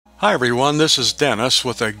Hi everyone, this is Dennis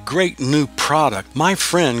with a great new product. My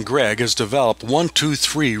friend Greg has developed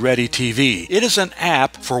 123 Ready TV. It is an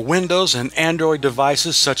app for Windows and Android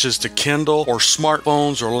devices such as the Kindle or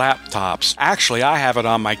smartphones or laptops. Actually, I have it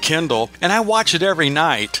on my Kindle and I watch it every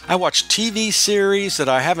night. I watch TV series that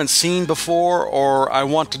I haven't seen before or I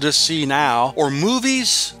want to just see now, or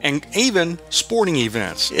movies and even sporting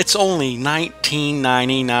events. It's only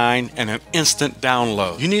 $19.99 and an instant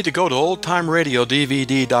download. You need to go to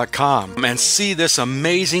oldtimeradiodvd.com and see this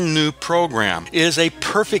amazing new program. It is a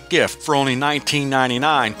perfect gift for only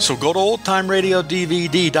 $19.99. So go to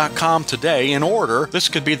oldtimeradiodvd.com today and order. This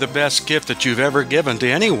could be the best gift that you've ever given to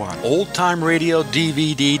anyone.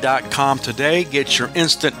 oldtimeradiodvd.com today. Get your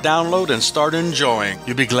instant download and start enjoying.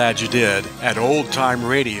 You'll be glad you did at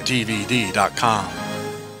oldtimeradiodvd.com.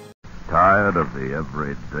 Tired of the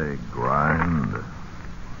everyday grind?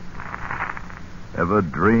 Ever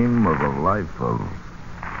dream of a life of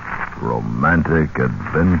romantic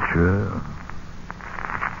adventure?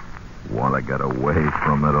 Want to get away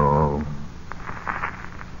from it all?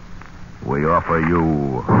 We offer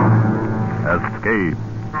you Escape.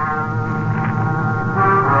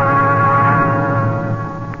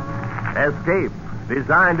 Escape,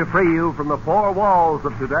 designed to free you from the four walls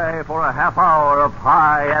of today for a half hour of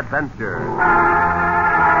high adventure.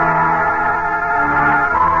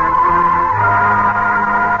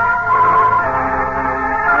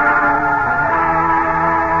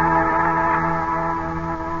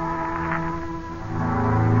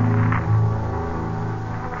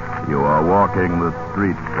 Walking the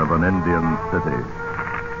streets of an Indian city.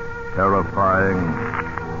 Terrifying,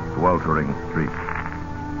 sweltering streets.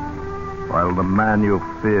 While the man you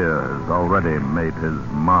fear has already made his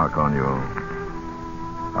mark on you.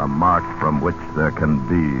 A mark from which there can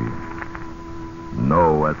be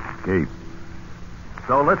no escape.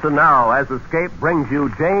 So listen now as Escape brings you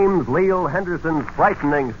James Leal Henderson's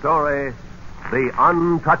frightening story, The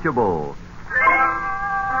Untouchable.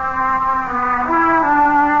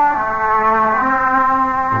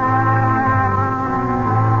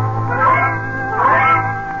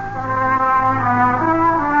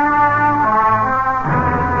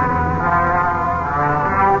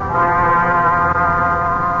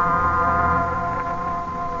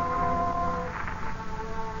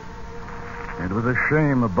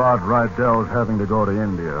 Shame about Rydell's having to go to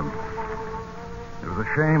India. It was a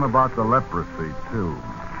shame about the leprosy, too.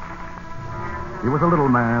 He was a little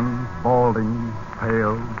man, balding,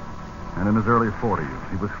 pale, and in his early 40s.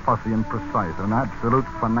 He was fussy and precise, an absolute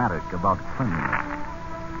fanatic about cleanliness.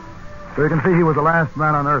 So you can see he was the last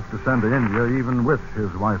man on earth to send to India, even with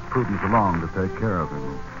his wife Prudence along to take care of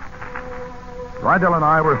him. Rydell and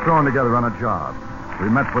I were thrown together on a job. We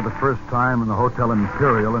met for the first time in the Hotel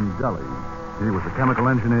Imperial in Delhi. He was a chemical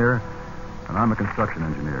engineer, and I'm a construction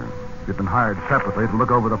engineer. We'd been hired separately to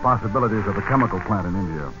look over the possibilities of a chemical plant in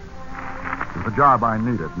India. It was a job I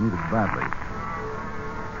needed badly.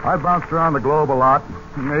 I bounced around the globe a lot.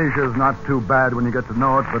 Asia's not too bad when you get to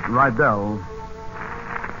know it, but Rydell,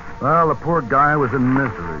 well, the poor guy was in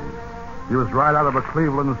misery. He was right out of a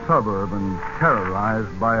Cleveland suburb and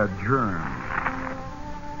terrorized by a germ.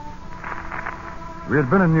 We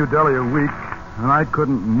had been in New Delhi a week, and I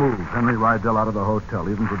couldn't move Henry Rydell out of the hotel,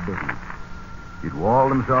 even for business. He'd walled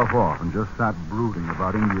himself off and just sat brooding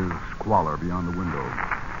about India's squalor beyond the window.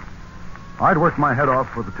 I'd worked my head off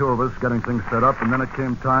for the two of us, getting things set up, and then it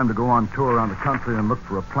came time to go on tour around the country and look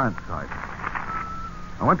for a plant site.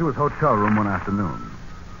 I went to his hotel room one afternoon.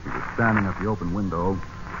 He was standing at the open window,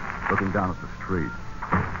 looking down at the street.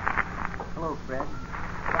 Hello, Fred.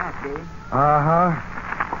 Back, eh? Uh-huh.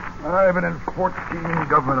 I've been in 14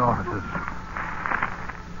 government offices.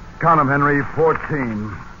 Count them, Henry,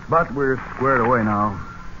 14. But we're squared away now.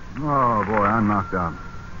 Oh, boy, I'm knocked out.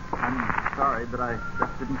 I'm sorry, but I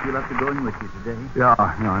just didn't feel up to going with you today. Yeah,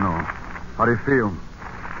 I know. How do you feel?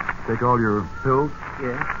 Take all your pills?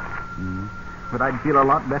 Yes. But I'd feel a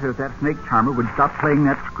lot better if that snake charmer would stop playing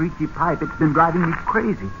that screechy pipe. It's been driving me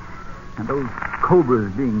crazy. And those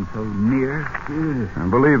cobras being so near. Ugh.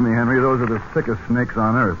 And believe me, Henry, those are the sickest snakes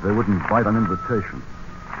on earth. They wouldn't bite on invitation.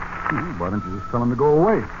 Why don't you just tell them to go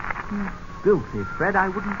away? Filthy, Fred. I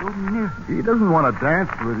wouldn't go near him. He doesn't want to dance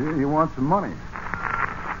with you. He wants some money.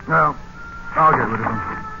 Well, I'll get rid of him.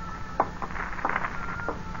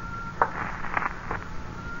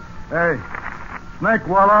 Hey, Snake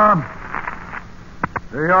Walla.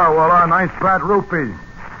 There you are, Walla. Nice fat rupee.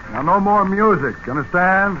 Now, no more music.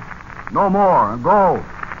 Understand? No more. And go.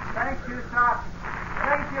 Thank you, sir.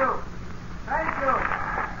 Thank you. Thank you.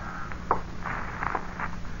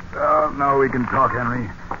 Now we can talk, Henry.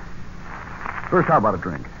 First, how about a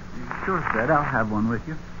drink? Sure, Fred. I'll have one with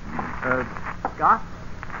you. Scott?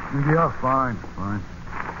 Yeah, fine.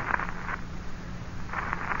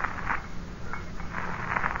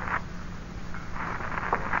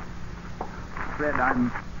 Fred,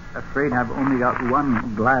 I'm afraid I've only got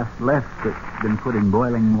one glass left that's been put in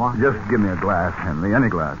boiling water. Just give me a glass, Henry. Any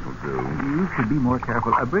glass will do. You should be more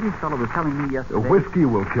careful. A British fellow was telling me yesterday... Whiskey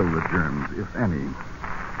will kill the germs, if any.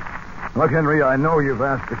 Look, Henry, I know you've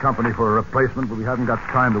asked the company for a replacement, but we haven't got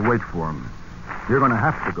time to wait for him. You're going to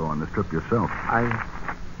have to go on this trip yourself.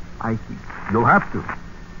 I see. You'll have to.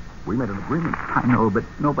 We made an agreement. I know, but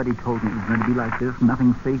nobody told me it was going to be like this.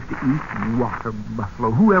 Nothing safe to eat. Water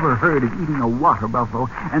buffalo. Who ever heard of eating a water buffalo?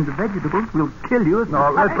 And the vegetables will kill you.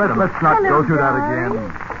 No, let's not go through that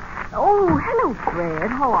again. Oh, hello,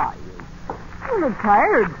 Fred. How are you? You look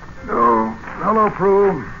tired. Oh, hello,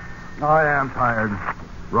 Prue. I am tired.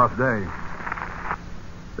 Rough day.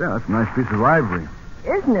 Yeah, that's a nice piece of ivory.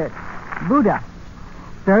 Isn't it? Buddha.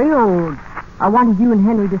 Very old. I wanted you and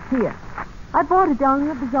Henry to see it. I bought it down in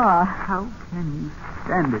the bazaar. How can you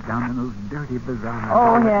stand it down in those dirty bazaars?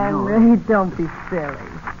 Oh, Henry, don't be silly.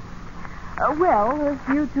 Well, if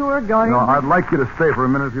you two are going... No, I'd like you to stay for a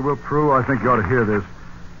minute, if you will, Prue. I think you ought to hear this.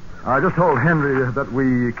 I just told Henry that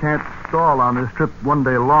we can't stall on this trip one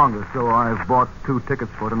day longer, so I've bought 2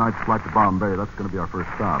 tickets for tonight's flight to Bombay. That's going to be our first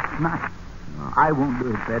stop. Nice. No. I won't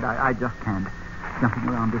do it, Fred. I just can't. Jumping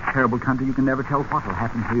around this terrible country, you can never tell what will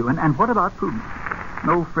happen to you. And what about Prudence?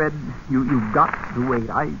 No, Fred, you've got to wait.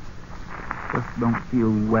 I just don't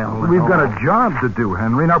feel well. We've got a job to do,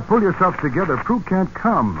 Henry. Now pull yourself together. Prue can't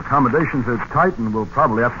come. Accommodations are tight, and we'll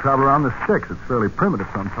probably have to travel around the sticks. It's fairly primitive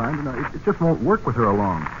sometimes, and it just won't work with her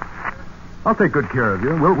along. I'll take good care of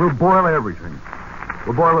you. We'll boil everything.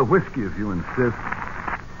 We'll boil the whiskey if you insist.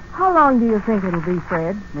 How long do you think it'll be,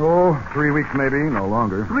 Fred? Oh, 3 weeks maybe, no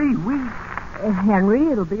longer. 3 weeks?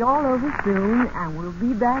 Henry, it'll be all over soon, and we'll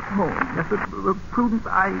be back home. Yes, but Prudence,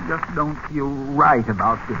 I just don't feel right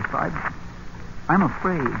about this. I'm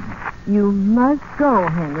afraid. You must go,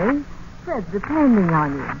 Henry. Fred's depending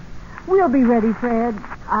on you. We'll be ready, Fred.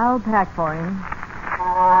 I'll pack for him.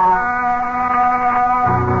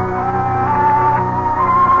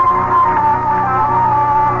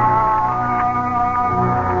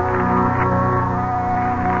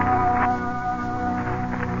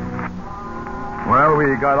 Well,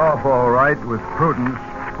 we got off all right with Prudence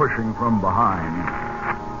pushing from behind.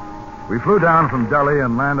 We flew down from Delhi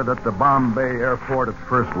and landed at the Bombay airport at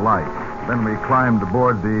first light. Then we climbed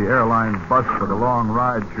aboard the airline bus for the long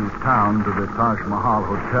ride through town to the Taj Mahal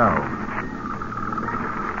Hotel.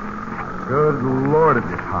 Good Lord, it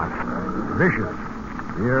was hot. Vicious.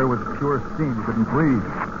 The air was pure steam. You couldn't breathe.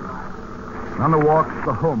 On the walks,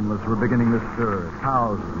 the homeless were beginning to stir.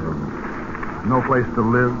 Thousands. No place to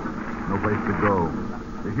live. No place to go.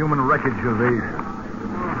 The human wreckage of Asia.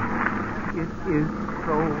 It is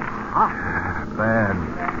so hot. Bad.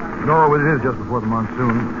 No, it is just before the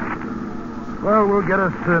monsoon. Well, we'll get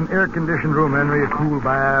us an air-conditioned room, Henry, a cool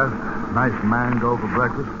bath, nice mango for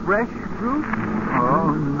breakfast. Fresh fruit?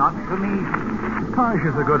 Oh, not for me. Taj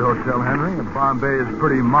is a good hotel, Henry, and Bombay is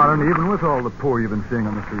pretty modern, even with all the poor you've been seeing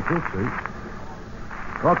on the streets. We'll see.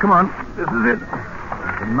 Well, come on. This is it.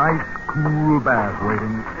 There's a nice, cool bath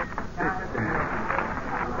waiting.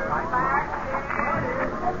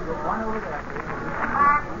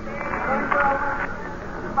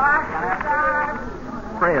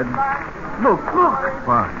 Fred, look.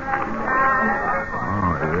 What?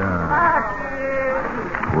 Oh, yeah.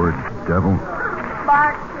 Poor devil.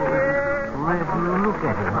 Fred, look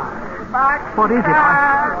at him. What is it?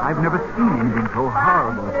 I've never seen anything so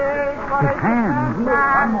horrible. His hands.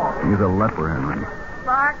 He's a leper, Henry.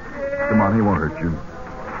 Come on, he won't hurt you.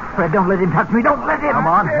 Fred, don't let him touch me. Don't let him. Come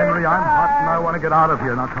on, Henry. I'm hot and I want to get out of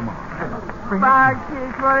here. Now, come on.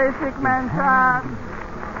 Bagsheesh for a sick man,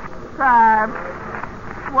 Sahib.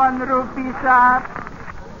 1 rupee, Sahib.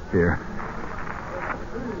 Here.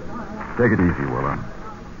 Take it easy, Willa.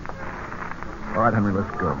 All right, Henry,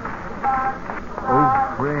 let's go.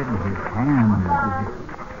 Oh, Fred, his hands.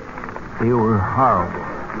 They were horrible.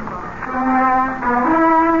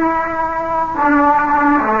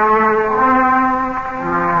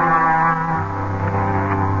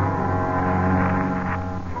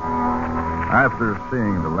 After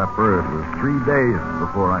seeing the leper, it was 3 days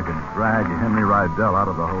before I could drag Henry Rydell out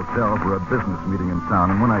of the hotel for a business meeting in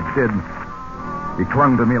town. And when I did, he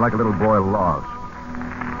clung to me like a little boy lost.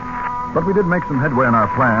 But we did make some headway in our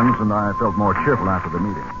plans, and I felt more cheerful after the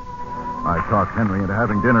meeting. I talked Henry into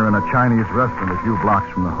having dinner in a Chinese restaurant a few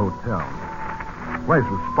blocks from the hotel. The place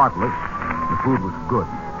was spotless. The food was good.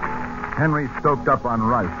 Henry stoked up on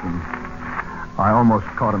rice, and I almost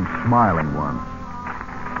caught him smiling once.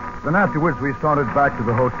 Then afterwards, we sauntered back to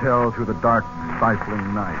the hotel through the dark,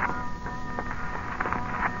 stifling night.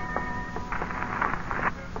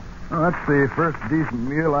 Well, that's the first decent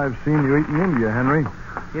meal I've seen you eat in India, Henry.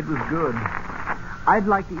 It was good. I'd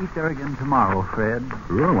like to eat there again tomorrow, Fred.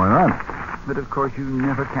 Sure, why not? But of course you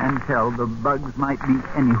never can tell. The bugs might be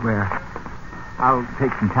anywhere. I'll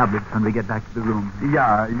take some tablets when we get back to the room.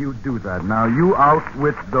 Yeah, you do that. Now, you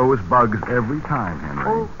outwit those bugs every time, Henry.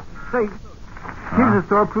 Oh, say, here's a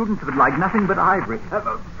store Prudence would like. Nothing but ivory.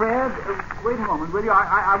 Fred, wait a moment, will you?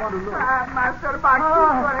 I want to look. Master, back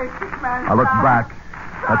man. I looked back.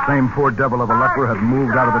 That same poor devil of a leper had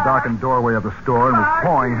moved out of the darkened doorway of the store and was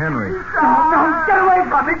pawing Henry. No, get away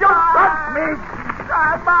from me. Don't touch me.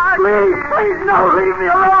 Please, no, leave me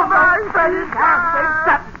alone.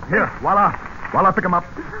 Here, voila. Voila, pick him up.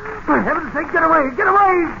 For heaven's sake, get away. Get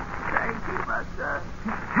away. Thank you, Master.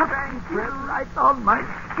 Thank you. Right on my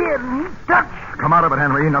skin. Touch. Come out of it,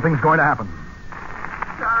 Henry. Nothing's going to happen.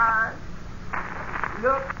 God.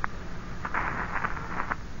 Look.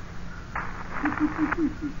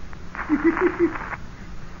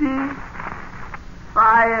 See?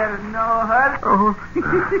 Fire, no hurt. Oh.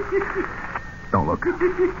 Don't look.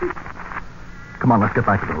 Come on, let's get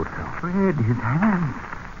back to the hotel. Fred, his hands.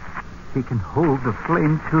 He can hold the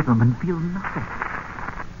flame to them and feel nothing.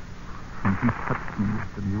 And he touched me,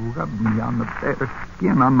 and he rubbed me on the bare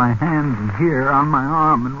skin on my hands and here on my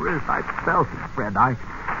arm and wrist. I felt it, Fred. I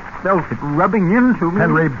felt it rubbing into me.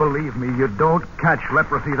 Henry, believe me, you don't catch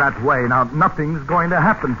leprosy that way. Now, nothing's going to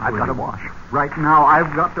happen to you. I've got to wash. Right now,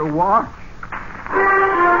 I've got to wash.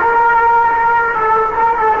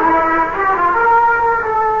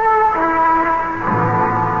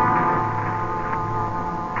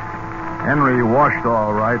 Henry washed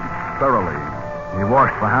all right, thoroughly. He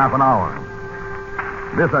washed for half an hour.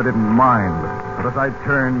 This I didn't mind, but as I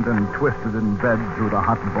turned and twisted in bed through the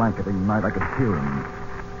hot blanketing night, I could hear him.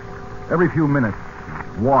 Every few minutes,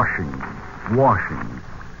 washing.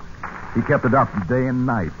 He kept it up day and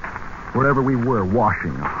night. Wherever we were,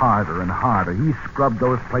 washing harder and harder. He scrubbed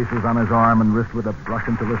those places on his arm and wrist with a brush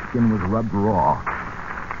until the skin was rubbed raw.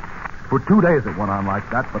 For 2 days it went on like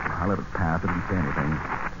that, but I let it pass. I didn't say anything.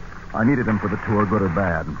 I needed him for the tour, good or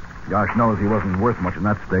bad. Gosh knows he wasn't worth much in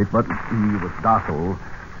that state, but he was docile.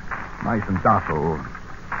 Nice and docile.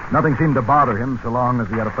 Nothing seemed to bother him so long as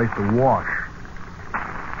he had a place to wash.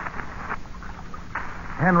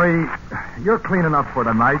 Henry, you're clean enough for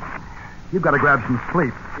tonight. You've got to grab some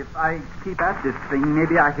sleep. If I keep at this thing,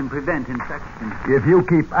 maybe I can prevent infection. If you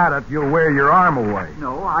keep at it, you'll wear your arm away.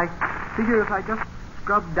 No, I figure if I just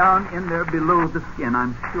scrub down in there below the skin,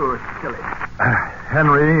 I'm sure to kill it.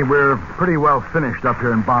 Henry, we're pretty well finished up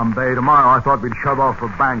here in Bombay. Tomorrow I thought we'd shove off for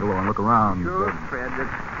Bangalore and look around. Sure, Fred,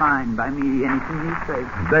 that's fine by me. Anything you say.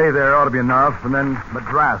 A day there ought to be enough, and then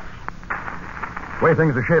Madras. The way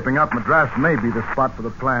things are shaping up, Madras may be the spot for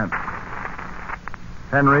the plant.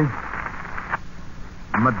 Henry,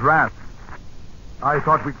 Madras. I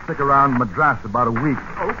thought we'd stick around Madras about a week.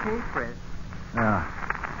 Okay, Fred. Yeah.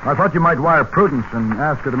 I thought you might wire Prudence and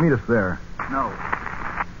ask her to meet us there. No.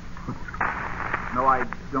 No, I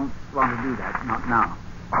don't want to do that. Not now.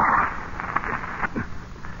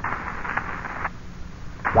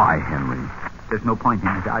 Why, Henry? There's no point in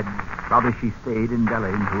it. Probably she stayed in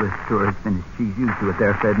Delhi until this tour is finished. She's used to it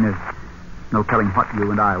there, Fred, and there's no telling what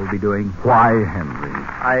you and I will be doing. Why, Henry?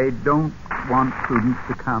 I don't want Prudence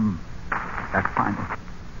to come. That's final.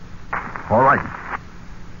 All right.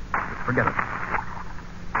 Forget it.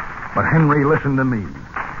 But, Henry, listen to me.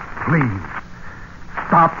 Please.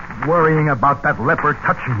 Stop worrying about that leper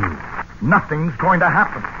touching you. Nothing's going to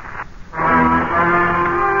happen.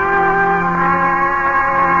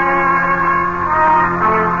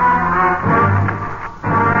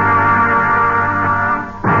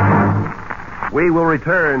 We will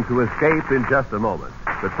return to Escape in just a moment.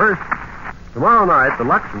 But first, tomorrow night, the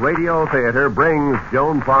Lux Radio Theater brings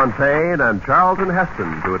Joan Fontaine and Charlton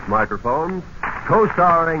Heston to its microphones,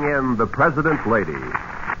 co-starring in The President's Lady.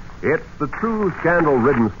 It's the true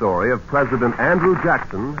scandal-ridden story of President Andrew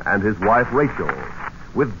Jackson and his wife Rachel,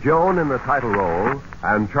 with Joan in the title role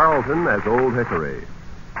and Charlton as Old Hickory.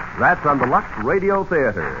 That's on the Lux Radio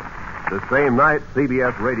Theater. The same night,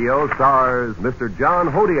 CBS Radio stars Mr.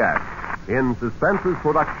 John Hodiak in Suspense's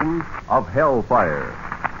production of Hellfire.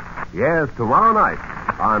 Yes, tomorrow night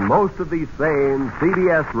on most of these same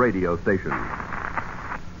CBS radio stations.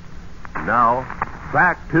 Now,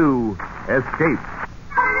 back to Escape.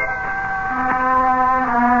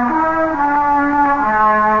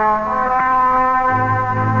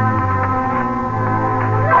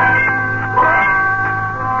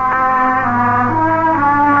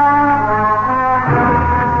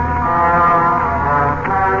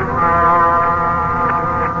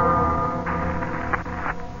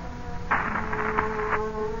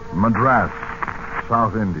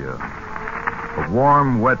 India. A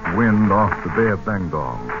warm, wet wind off the Bay of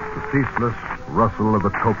Bengal. The ceaseless rustle of the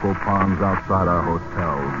cocoa palms outside our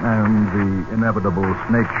hotel. And the inevitable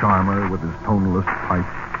snake charmer with his toneless pipe.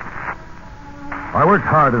 I worked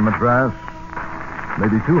hard in Madras.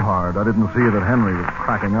 Maybe too hard. I didn't see that Henry was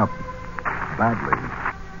cracking up badly.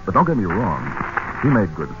 But don't get me wrong. He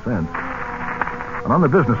made good sense. And on the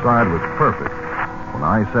business side was perfect. When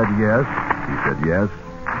I said yes, he said yes.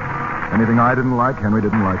 Anything I didn't like, Henry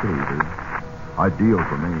didn't like it either. Ideal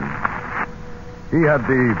for me. He had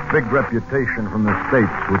the big reputation from the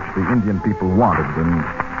States which the Indian people wanted, and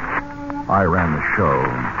I ran the show.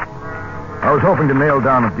 I was hoping to nail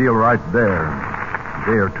down a deal right there. A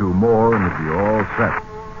day or two more, and it'd be all set.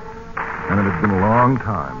 And it had been a long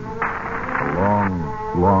time. A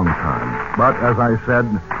long, long time. But, as I said,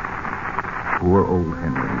 poor old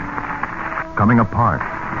Henry. Coming apart.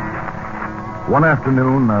 One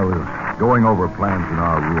afternoon, I was going over plans in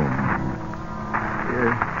our room.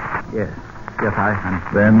 Yes, I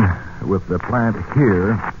understand. Then, with the plant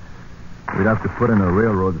here, we'd have to put in a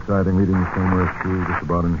railroad siding leading somewhere through just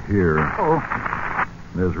about in here. Oh.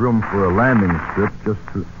 There's room for a landing strip just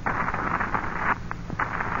to...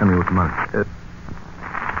 Henry, what's the matter?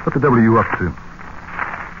 What the devil are you up to?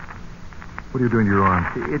 What are you doing to your arm?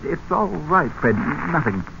 It's all right, Fred.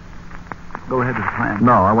 Nothing. Go ahead with the plan.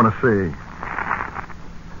 No, I want to see.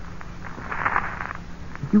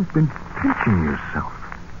 You've been pinching yourself.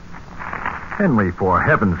 Henry, for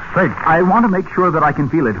heaven's sake. I want to make sure that I can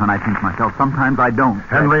feel it when I pinch myself. Sometimes I don't.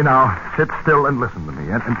 Henry, now, sit still and listen to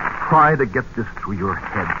me. And try to get this through your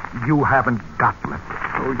head. You haven't got leprosy.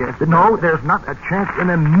 Oh, yes. No, there's not a chance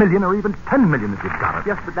in a million or even 10 million that you've got it.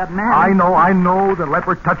 Yes, but that man... I know the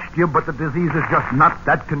leper touched you, but the disease is just not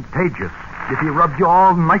that contagious. If he rubbed you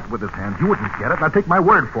all night with his hands, you wouldn't get it. Now, take my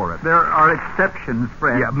word for it. There are exceptions,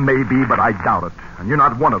 Fred. Yeah, maybe, but I doubt it. And you're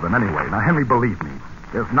not one of them anyway. Now, Henry, believe me.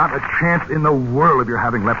 There's not a chance in the world of your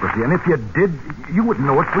having leprosy. And if you did, you wouldn't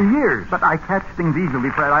know it for years. But I catch things easily,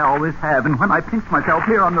 Fred. I always have. And when I pinch myself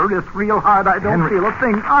here on the wrist real hard, I don't feel a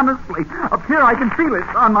thing. Honestly. Up here, I can feel it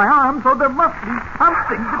on my arm, so there must be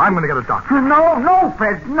something. I'm going to get a doctor. No,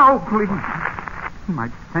 Fred. No, please. He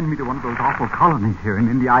might send me to one of those awful colonies here in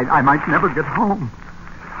India. I might never get home.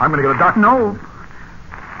 I'm going to get a doctor. No.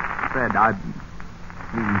 Fred, I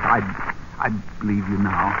believe you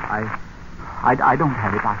now. I don't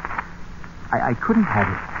have it. I couldn't have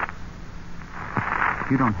it.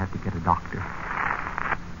 You don't have to get a doctor.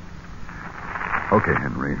 Okay,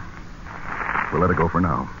 Henry. We'll let it go for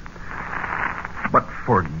now. But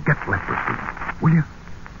forget leprosy, will you?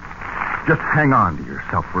 Just hang on to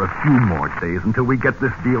yourself for a few more days until we get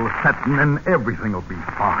this deal set, and then everything will be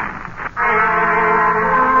fine.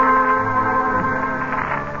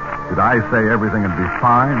 Did I say everything would be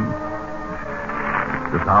fine?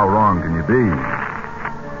 Just how wrong can you be?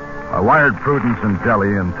 I wired Prudence in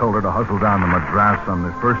Delhi and told her to hustle down to Madras on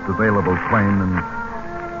the first available train, and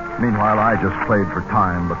meanwhile I just played for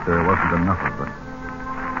time, but there wasn't enough of it.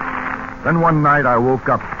 Then one night I woke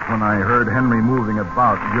up when I heard Henry moving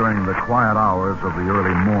about during the quiet hours of the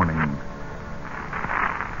early morning.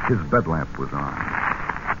 His bed lamp was on.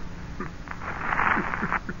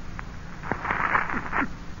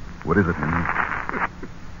 What is it, Henry?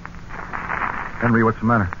 Henry, what's the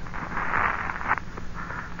matter?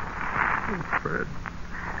 Fred,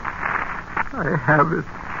 I have it.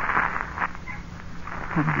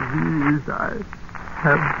 A disease. I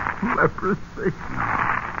have leprosy.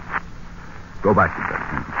 Go back to bed,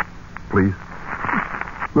 Henry. Please.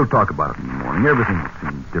 We'll talk about it in the morning. Everything will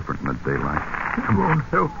seem different in the daylight. It won't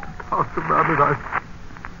help to talk about it.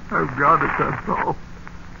 I've got it, that's all.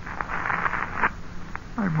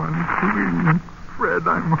 I'm unclean. Fred,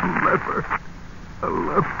 I'm a leper. A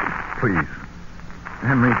leper. Please.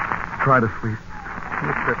 Henry, try to sleep.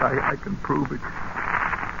 Look, I can prove it.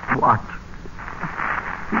 Watch.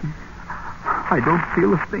 I don't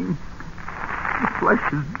feel a thing. The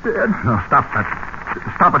flesh is dead. No, stop that.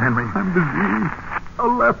 Stop it, Henry. I'm diseased. A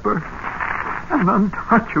leper. An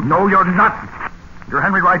untouchable. No, you're not. You're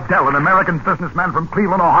Henry Rydell, an American businessman from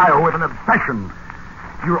Cleveland, Ohio, with an obsession.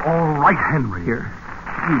 You're all right, Henry. Here.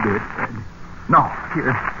 You do it, Fred. No.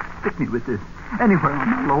 Here. Stick me with this. Anywhere on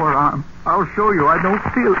my lower arm. I'll show you. I don't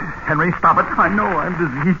feel it. Henry, stop it. I know I'm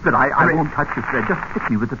diseased, but I won't touch you, Fred. Just stick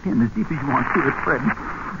me with the pin as deep as you want to it, Fred.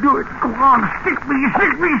 Do it. Go on. Stick me.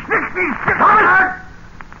 Stick me. Stick me. Stick me.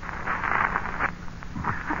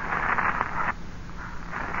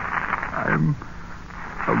 I'm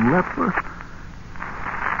a leper.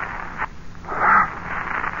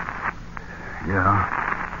 Yeah.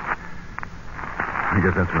 I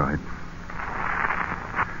guess that's right.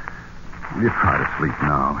 You try to sleep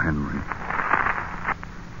now, Henry.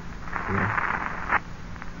 Yes.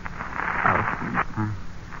 I'll sleep.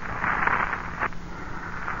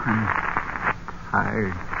 I'm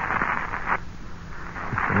tired.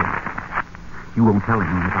 You won't tell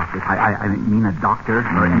anyone about this. I mean a doctor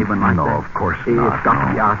or anyone like that. No, of course not. It's got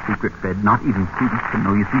to be our secret, Fred. Not even Prudence can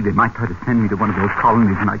know. You see, they might try to send me to one of those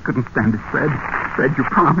colonies, and I couldn't stand it, Fred. Fred, you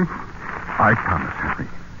promised. I promise, Henry.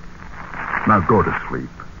 Now go to sleep.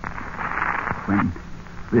 When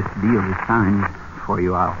this deal is signed for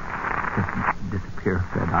you, I'll just disappear,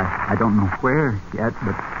 Fred. I don't know where yet,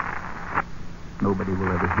 but nobody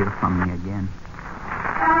will ever hear from me again.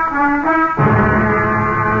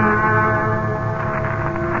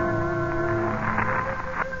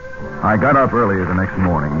 I got up early the next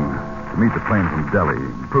morning to meet the plane from Delhi.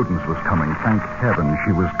 Prudence was coming. Thank heaven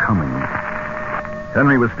she was coming.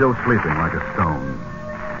 Henry was still sleeping like a stone.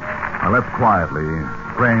 I left quietly,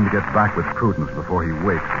 praying to get back with Prudence before he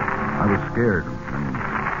wakes. I was scared, and,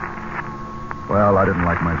 well, I didn't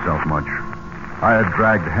like myself much. I had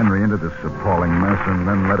dragged Henry into this appalling mess and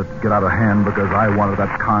then let it get out of hand because I wanted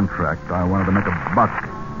that contract. I wanted to make a buck.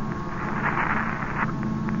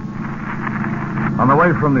 On the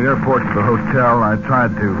way from the airport to the hotel, I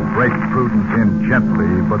tried to break Prudence in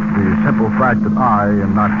gently, but the simple fact that I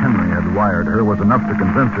and not Henry had wired her was enough to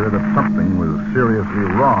convince her that something was seriously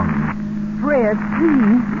wrong. Fred,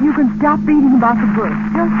 please, you can stop beating about the bush.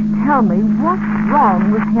 Just tell me what's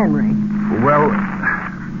wrong with Henry. Well,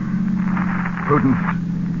 Prudence,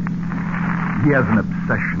 he has an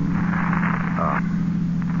obsession.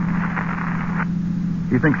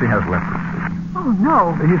 He thinks he has leprosy. Oh,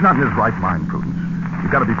 no. He's not in his right mind, Prudence. You've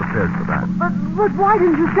got to be prepared for that. But why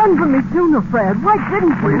didn't you send for me sooner, Fred? Why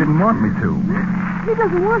didn't you? Well, he didn't want me to. He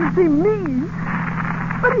doesn't want to see me.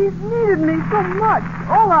 But he's needed me so much,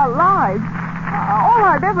 all our lives. All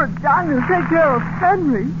I've ever done is take care of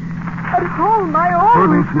Henry. At home, I always...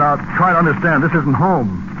 Prudence, now, try to understand. This isn't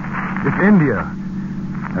home. It's India.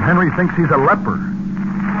 And Henry thinks he's a leper.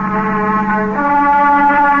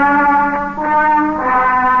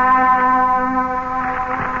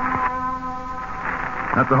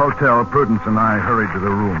 At the hotel, Prudence and I hurried to the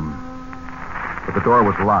room. But the door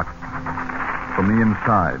was locked from the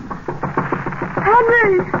inside.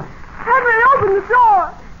 Henry! Henry, open the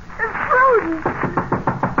door! It's Prudence!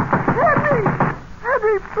 Henry!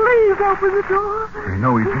 Henry, please open the door! I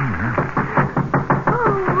know he's in there.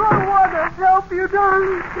 Oh, I want to help you,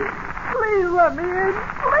 darling. Please let me in.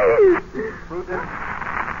 Please! Prudence,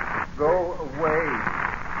 go away.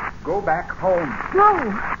 Go back home.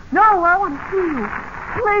 No, I want to see you.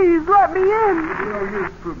 Please let me in. No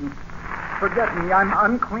use, Prudence. Forget me. I'm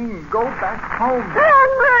unclean. Go back home.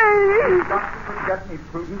 Henry! You've got to forget me,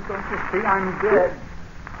 Prudence. Don't you see? I'm dead.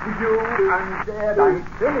 I'm dead. I'm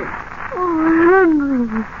finished. Oh,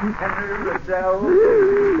 Henry. Henry Riddell,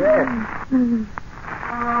 dead.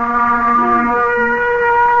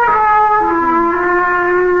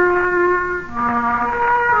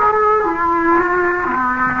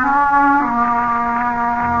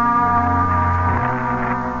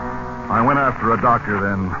 I went after a doctor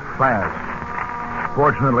then, fast.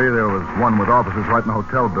 Fortunately, there was one with offices right in the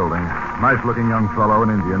hotel building. Nice-looking young fellow, an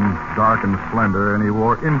Indian, dark and slender, and he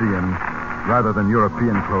wore Indian rather than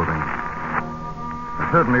European clothing. It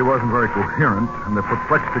certainly wasn't very coherent, and the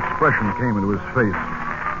perplexed expression came into his face.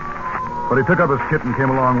 But he took up his kit and came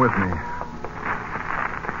along with me.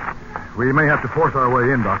 We may have to force our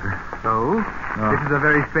way in, Doctor. So? This is a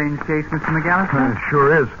very strange case, Mr. McAllister. It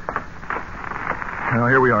sure is. Well,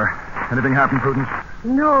 here we are. Anything happen, Prudence?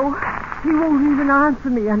 No, he won't even answer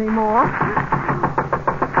me anymore.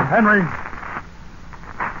 Henry!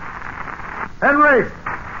 Henry!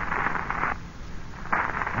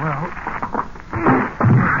 Well...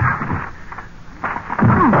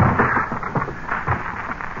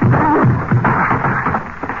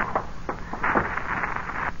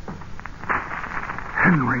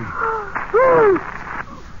 Henry!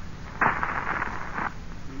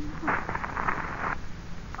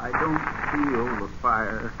 I don't feel the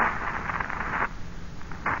fire.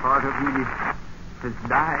 Part of me has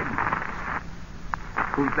died.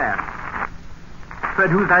 Who's that? Fred,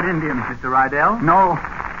 who's that Indian, Mr. Rydell? No,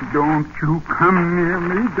 don't you come near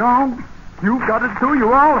me, don't. You've got it too.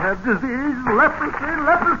 You all have disease, leprosy,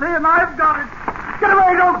 and I've got it. Get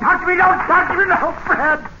away, don't touch me, no,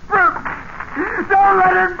 Fred. Don't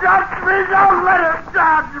let him touch me,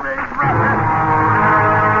 Fred.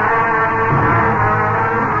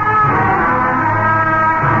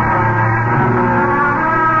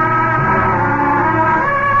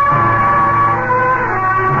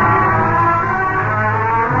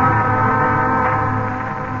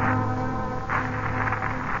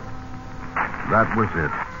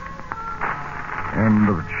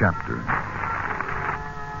 doctor.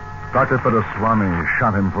 Dr. Pedaswamy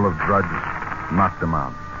shot him full of drugs, knocked him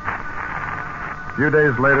out. A few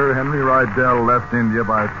days later, Henry Rydell left India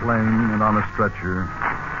by plane and on a stretcher,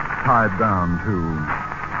 tied down, too.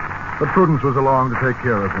 But Prudence was along to take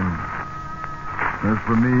care of him. As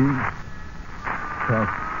for me, tough.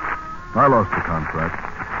 I lost the contract.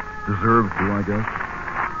 Deserved to, I guess.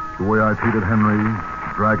 The way I treated Henry,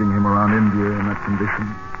 dragging him around India in that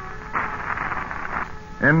condition.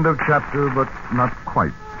 End of chapter, but not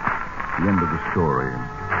quite the end of the story.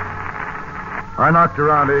 I knocked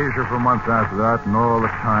around Asia for months after that, and all the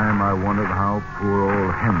time I wondered how poor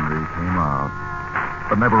old Henry came out.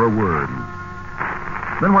 But never a word.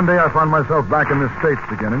 Then one day I found myself back in the States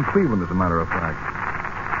again, in Cleveland, as a matter of fact.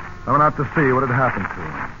 I went out to see what had happened to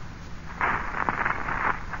him.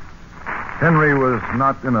 Henry was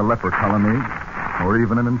not in a leper colony or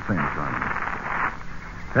even an insane asylum.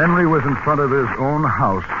 Henry was in front of his own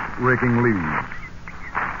house raking leaves.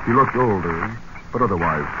 He looked older, but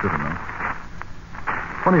otherwise fit enough.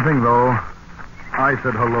 Funny thing, though, I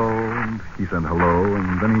said hello, and he said hello,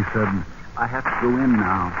 and then he said, I have to go in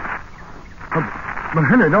now. But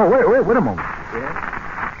Henry, no, wait a moment. Yes?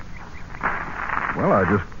 Well, I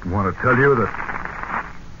just want to tell you that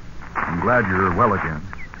I'm glad you're well again.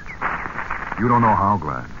 You don't know how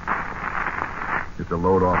glad. It's a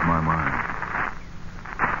load off my mind.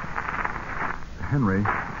 Henry,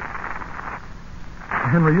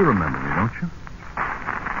 you remember me, don't you?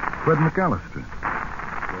 Fred McAllister.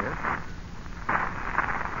 Yes.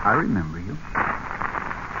 I remember you.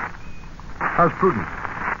 How's Prudence?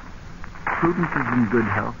 Prudence is in good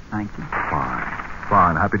health, thank you.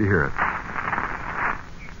 Fine. Happy to hear it.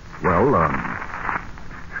 Well,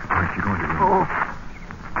 aren't you going to do? Oh.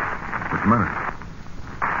 What's the matter?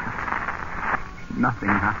 Nothing.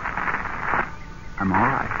 I'm all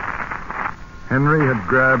right. Henry had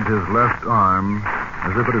grabbed his left arm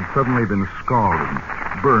as if it had suddenly been scalded,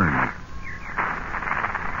 burned.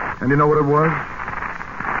 And you know what it was?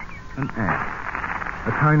 An ant.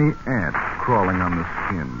 A tiny ant crawling on the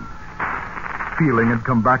skin. Feeling had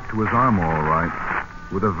come back to his arm all right,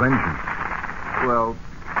 with a vengeance. Well,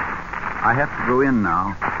 I have to go in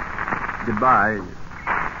now. Goodbye,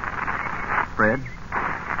 Fred.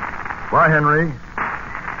 Bye, Henry.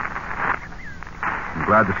 I'm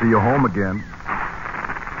glad to see you home again.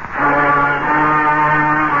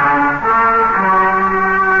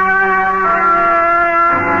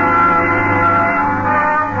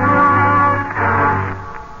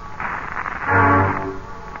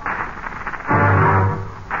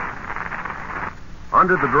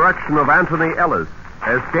 Under the direction of Anthony Ellis,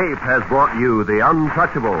 Escape has brought you The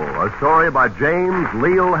Untouchable, a story by James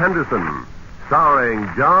Leal Henderson, starring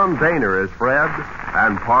John Daner as Fred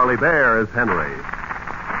and Parley Bear as Henry.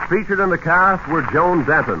 Featured in the cast were Joan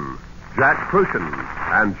Danton, Jack Crucian,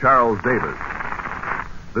 and Charles Davis.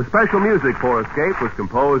 The special music for Escape was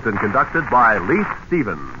composed and conducted by Leith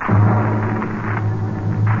Stevens.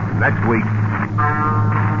 Next week.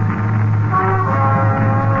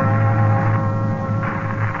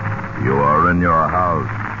 You are in your house,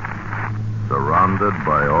 surrounded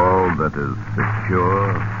by all that is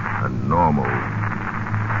secure and normal.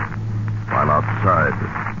 While outside,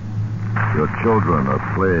 your children are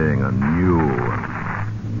playing a new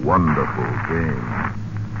and wonderful game,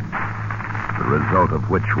 the result of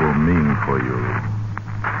which will mean for you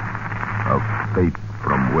a fate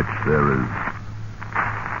from which there is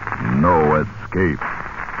no escape.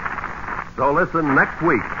 So listen next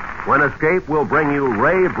week, when Escape will bring you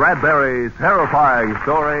Ray Bradbury's terrifying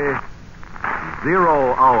story,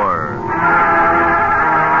 0 Hour.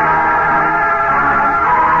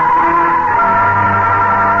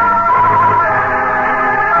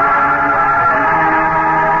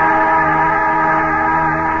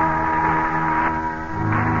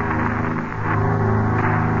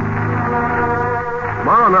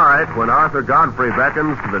 Tomorrow night, when Arthur Godfrey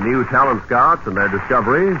beckons to the new talent scouts and their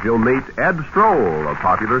discoveries, you'll meet Ed Stroll, a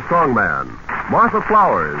popular songman, Martha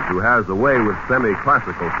Flowers, who has a way with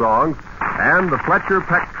semi-classical songs, and the Fletcher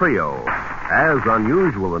Peck Trio, as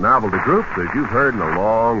unusual a novelty group as you've heard in a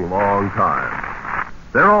long, long time.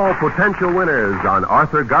 They're all potential winners on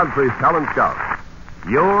Arthur Godfrey's Talent Scouts.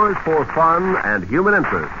 Yours for fun and human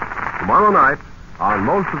interest, tomorrow night on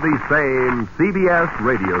most of these same CBS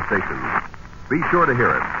radio stations. Be sure to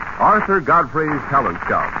hear it. Arthur Godfrey's Talent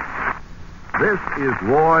Scout. This is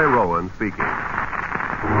Roy Rowan speaking.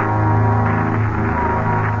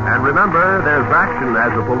 And remember, there's action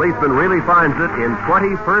as a policeman really finds it in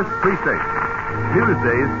 21st Precinct.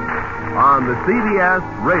 Tuesdays on the CBS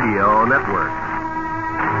Radio Network.